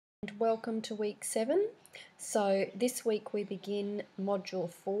And welcome to week 7. So this week we begin module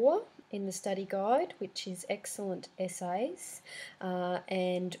 4 in the study guide, which is excellent essays,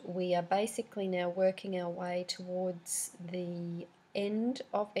 and we are basically now working our way towards the end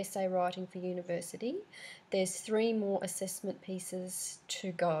of essay writing for university. There's 3 more assessment pieces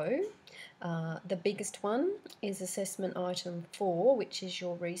to go. The biggest one is assessment item 4, which is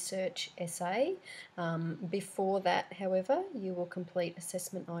your research essay. Before that, however, you will complete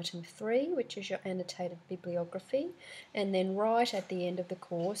assessment item 3, which is your annotated bibliography, and then right at the end of the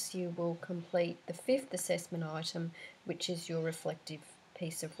course you will complete the 5th assessment item, which is your reflective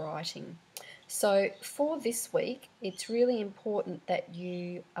piece of writing. So for this week, it's really important that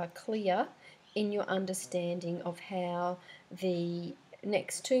you are clear in your understanding of how the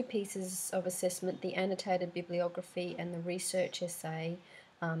next 2 pieces of assessment, the annotated bibliography and the research essay,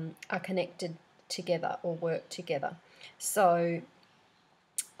 are connected together or work together. So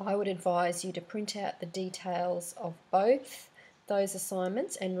I would advise you to print out the details of both those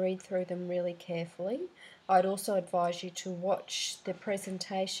assignments and read through them really carefully. I'd also advise you to watch the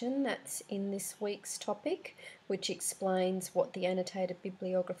presentation that's in this week's topic, which explains what the annotated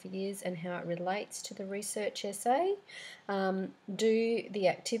bibliography is and how it relates to the research essay. Do the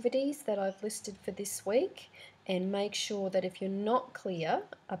activities that I've listed for this week, and make sure that if you're not clear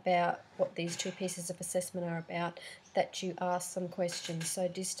about what these 2 pieces of assessment are about, that you ask some questions. So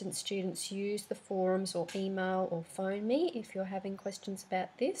distance students, use the forums or email or phone me if you're having questions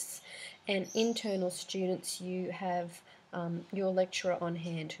about this, and internal students, you have your lecturer on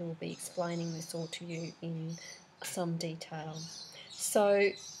hand who will be explaining this all to you in some detail.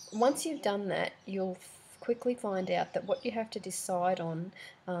 So once you've done that, you'll quickly find out that what you have to decide on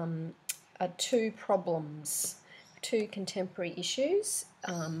are 2 problems, 2 contemporary issues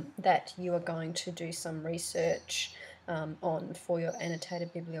that you are going to do some research on for your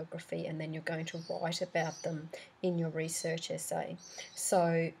annotated bibliography, and then you're going to write about them in your research essay.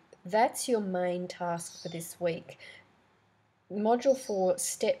 So that's your main task for this week. Module 4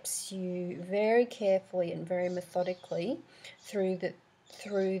 steps you very carefully and very methodically through the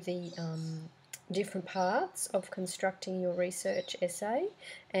different parts of constructing your research essay,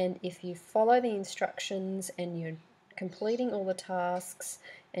 and if you follow the instructions and you're completing all the tasks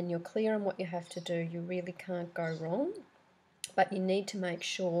and you're clear on what you have to do, you really can't go wrong. But you need to make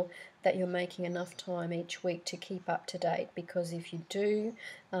sure that you're making enough time each week to keep up to date, because if you do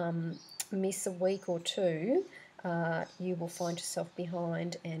miss a week or 2, you will find yourself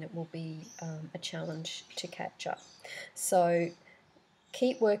behind and it will be a challenge to catch up. So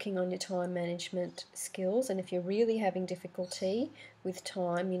keep working on your time management skills, and if you're really having difficulty with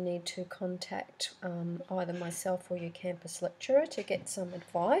time, you need to contact either myself or your campus lecturer to get some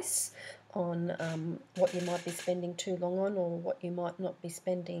advice on what you might be spending too long on, or what you might not be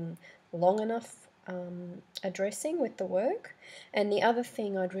spending long enough addressing with the work. And the other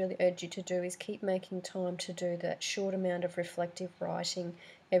thing I'd really urge you to do is keep making time to do that short amount of reflective writing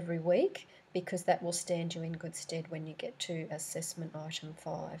every week, because that will stand you in good stead when you get to assessment item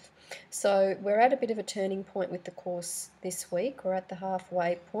 5. So we're at a bit of a turning point with the course this week. We're at the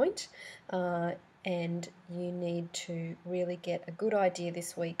halfway point, and you need to really get a good idea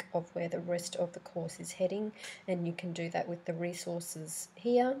this week of where the rest of the course is heading, and you can do that with the resources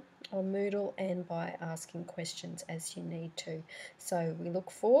here on Moodle and by asking questions as you need to. So we look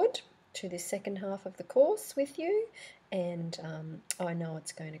forward to this second half of the course with you, and I know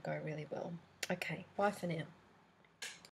it's going to go really well. Okay, bye for now.